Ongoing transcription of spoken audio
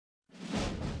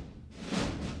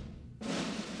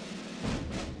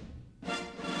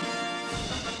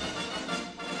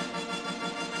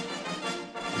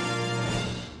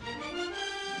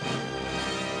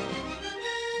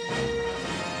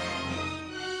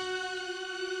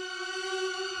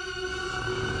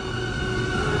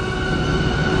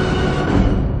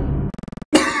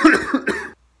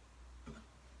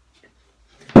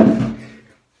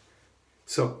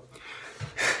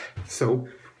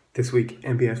This week,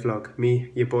 MPS vlog.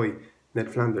 Me, your boy,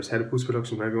 Ned Flanders, head of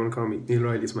post-production, whatever you want to call me. Neil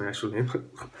Reilly is my actual name.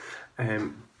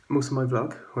 Most of my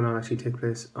vlog will not actually take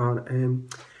place on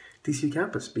DCU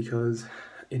campus because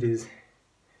it is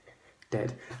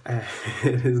dead.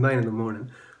 It is 9 in the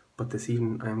morning, but this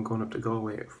evening I'm going up to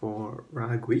Galway for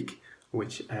RAG week,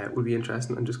 which will be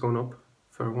interesting. I'm just going up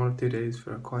for 1 or 2 days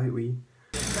for a quiet wee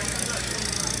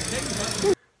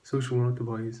social one with the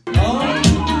boys.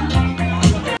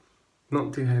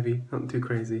 Nothing too heavy, nothing too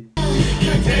crazy. But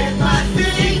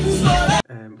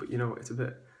you know, it's a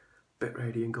bit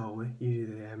rowdy in Galway.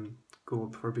 Usually they go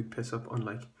up for a big piss up,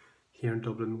 unlike here in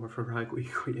Dublin where for RAG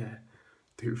week we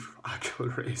do actual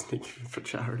raising for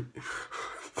charity.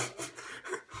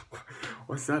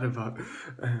 What's that about?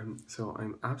 So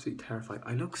I'm absolutely terrified.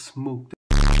 I look smoked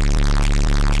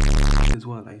as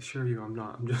well. I assure you I'm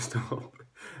not. I'm just up.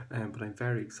 But I'm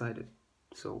very excited.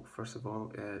 So first of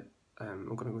all, I'm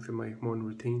going to go through my morning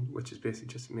routine, which is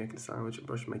basically just making a sandwich and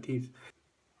brushing my teeth.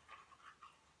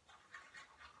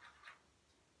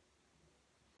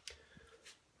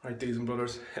 Alright, dudes and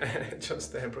brothers,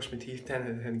 just brush my teeth, 10 out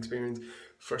of 10 experience.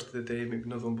 First of the day, maybe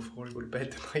another one before I go to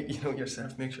bed tonight. You know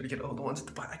yourself, make sure you get all the ones at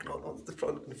the back and all the ones at the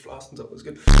front, and the flossing's always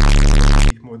good.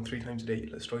 More than 3 times a day,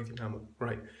 let's destroy the enamel.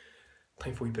 Right,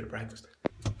 time for a wee bit of breakfast.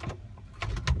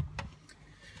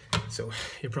 So,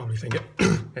 you're probably thinking,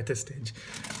 at this stage,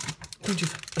 don't you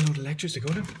have a load of lectures to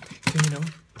go to? Do you know,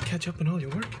 catch up on all your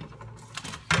work?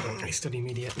 I study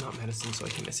media, not medicine, so I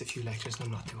can miss a few lectures and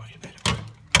I'm not too worried about it.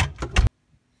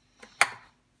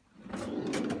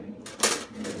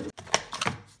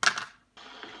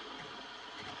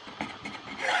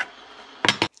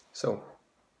 So,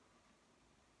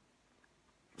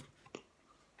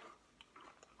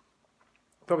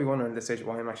 probably wondering at this stage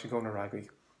why I'm actually going to RAG week.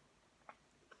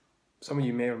 Some of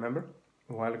you may remember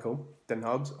a while ago, the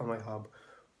knobs on my hob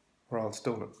were all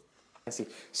stolen. I see,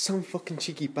 some fucking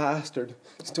cheeky bastard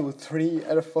stole 3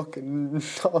 out of fucking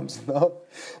knobs now.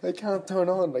 I can't turn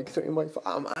on like 3 of my.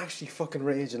 I'm actually fucking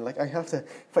raging. Like I have to,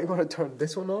 if I want to turn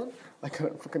this one on, I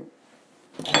gotta fucking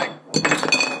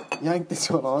yank this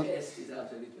one on.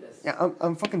 Yeah,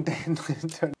 I'm fucking dead.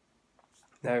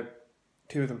 Now,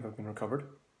 2 of them have been recovered.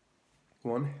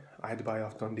 One, I had to buy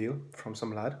off done deal from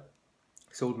some lad.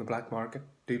 Sold in the black market.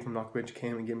 Dude from Knockbridge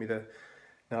came and gave me the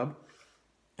knob.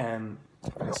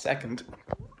 The second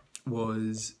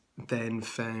was then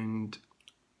found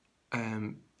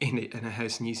in a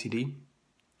house in UCD.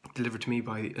 Delivered to me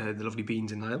by the lovely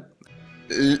Beans and Niall.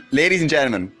 Ladies and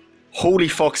gentlemen, holy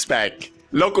fuck spec.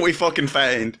 Look what we fucking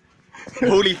found.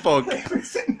 Holy fuck.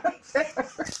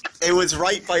 It was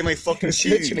right by my fucking shoe.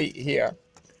 Literally here.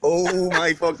 Oh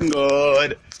my fucking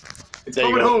god. There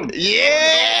you go. Home.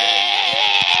 Yeah!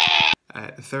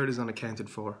 The third is unaccounted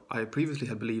for. I previously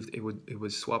had believed it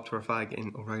was swapped for a fag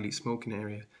in O'Reilly's smoking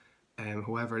area.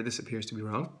 However, this appears to be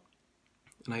wrong.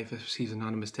 And I have received an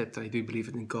anonymous tip that I do believe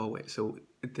it in Galway. So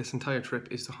this entire trip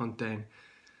is to hunt down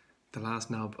the last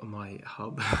knob on my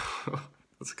hob.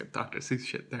 That's like a Dr. Seuss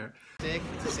shit there.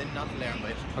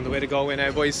 On the way to Galway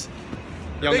now, boys.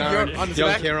 Young Aaron,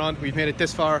 young Kieran, we've made it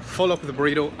this far, full up with a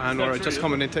burrito, and we're just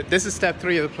coming into. This is step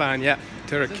 3 of the plan, yeah.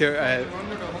 We're under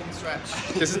the home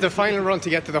stretch. This is the final run to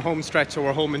get to the home stretch, so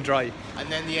we're home and dry. And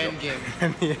then the end game.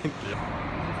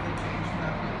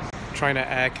 Trying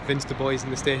to convince the boys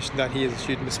in the station that he is a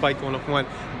student, despite going up and went,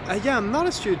 yeah, I'm not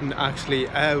a student actually,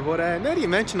 but now that you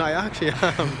mention I actually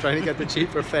am, trying to get the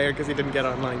cheaper fare because he didn't get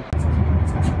online.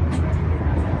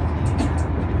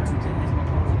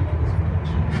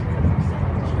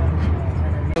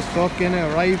 Just fucking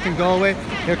arrived in Galway.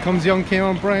 Here comes young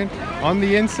Kieran Brown on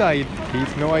the inside.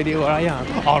 He's no idea where I am.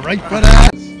 Alright, brother!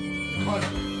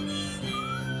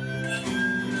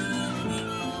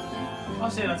 I'll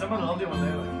say that, I'm on a lovely one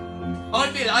now. I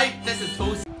feel like this is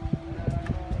toast.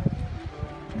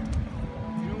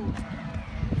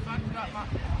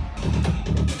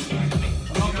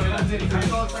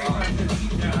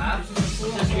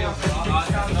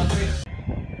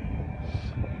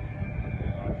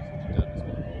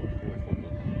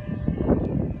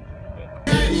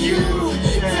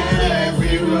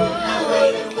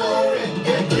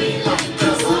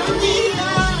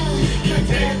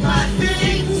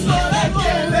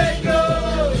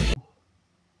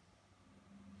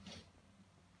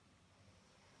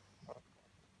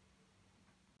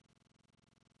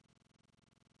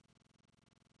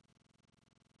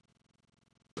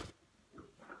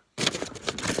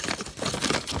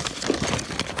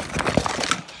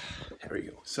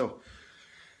 So,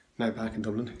 now back in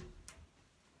Dublin.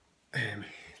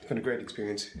 It's been a great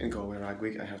experience in Galway RAG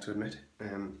week, I have to admit.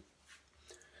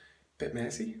 Bit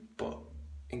messy, but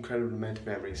incredible amount of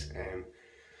memories.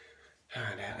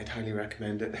 And I'd highly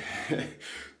recommend it.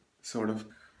 Sort of.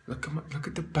 Look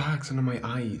at the bags under my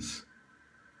eyes.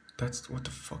 What the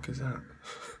fuck is that?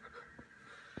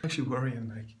 Actually worrying,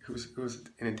 like it was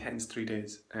an intense 3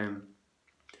 days.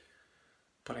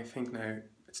 But I think now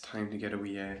it's time to get a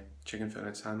wee chicken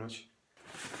fillet sandwich.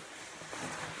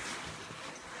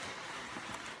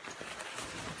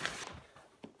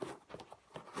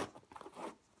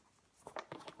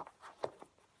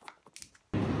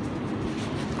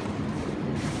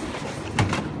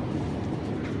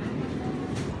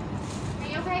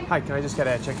 Hi, can I just get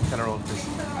a chicken fillet roll, please?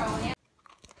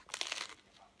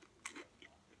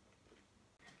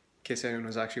 In case anyone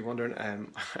was actually wondering, I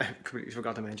completely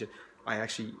forgot to mention, I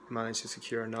actually managed to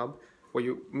secure a knob. What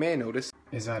you may notice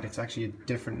is that it's actually a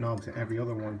different knob to every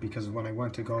other one, because when I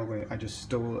went to Galway, I just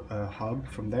stole a hob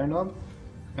from their knob.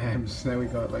 So now we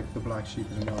got like the black sheep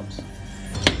of the knobs. So,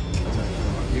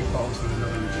 you obviously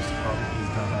know you just probably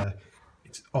got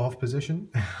it's off position,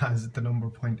 has the number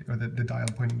pointing, or the dial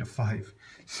pointing to 5.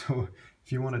 So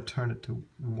if you want to turn it to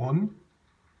 1,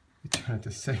 you turn it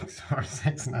to 6 or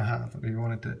 6.5. If you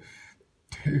want it to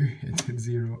 2, it's at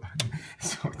 0.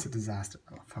 So it's a disaster.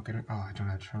 Oh fucking! Oh, I don't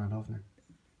know how to turn it off now.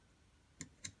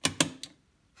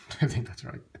 I think that's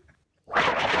right.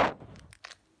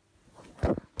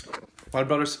 Well,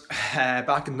 brothers,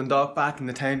 back in Dundalk, back in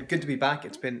the town. Good to be back.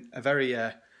 It's been a very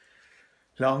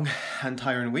long and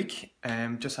tiring week.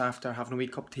 Just after having a wee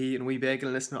cup of tea and a wee bagel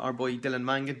and listening to our boy Dylan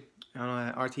Mangan on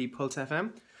RT Pulse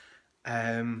FM.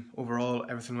 Overall,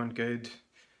 everything went good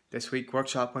this week.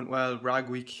 Workshop went well. RAG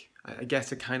week, I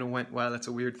guess it kind of went well. It's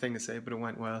a weird thing to say, but it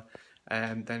went well.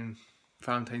 Then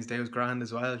Valentine's Day was grand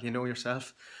as well. You know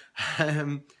yourself.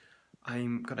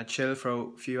 I'm gonna chill for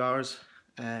a few hours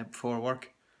before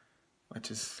work, which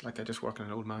is like I just work in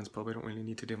an old man's pub. I don't really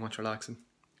need to do much relaxing.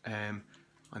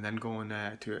 And then going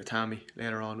to Atami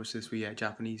later on, which is this wee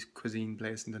Japanese cuisine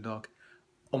place in Dundalk.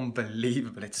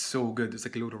 Unbelievable, it's so good. There's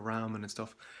like a load of ramen and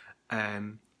stuff.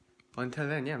 But until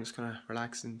then, yeah, I'm just gonna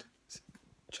relax and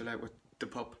chill out with the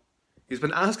pup. He's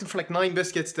been asking for like 9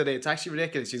 biscuits today. It's actually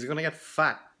ridiculous. He's gonna get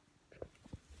fat.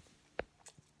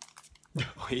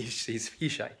 Oh, he's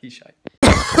shy.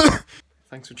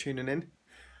 Thanks for tuning in.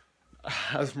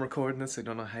 As I'm recording this, I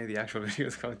don't know how the actual video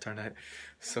is going to turn out.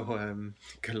 So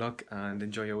good luck and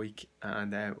enjoy your week.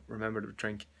 And remember to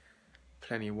drink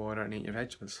plenty of water and eat your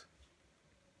vegetables.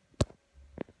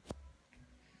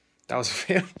 That was a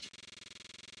fail.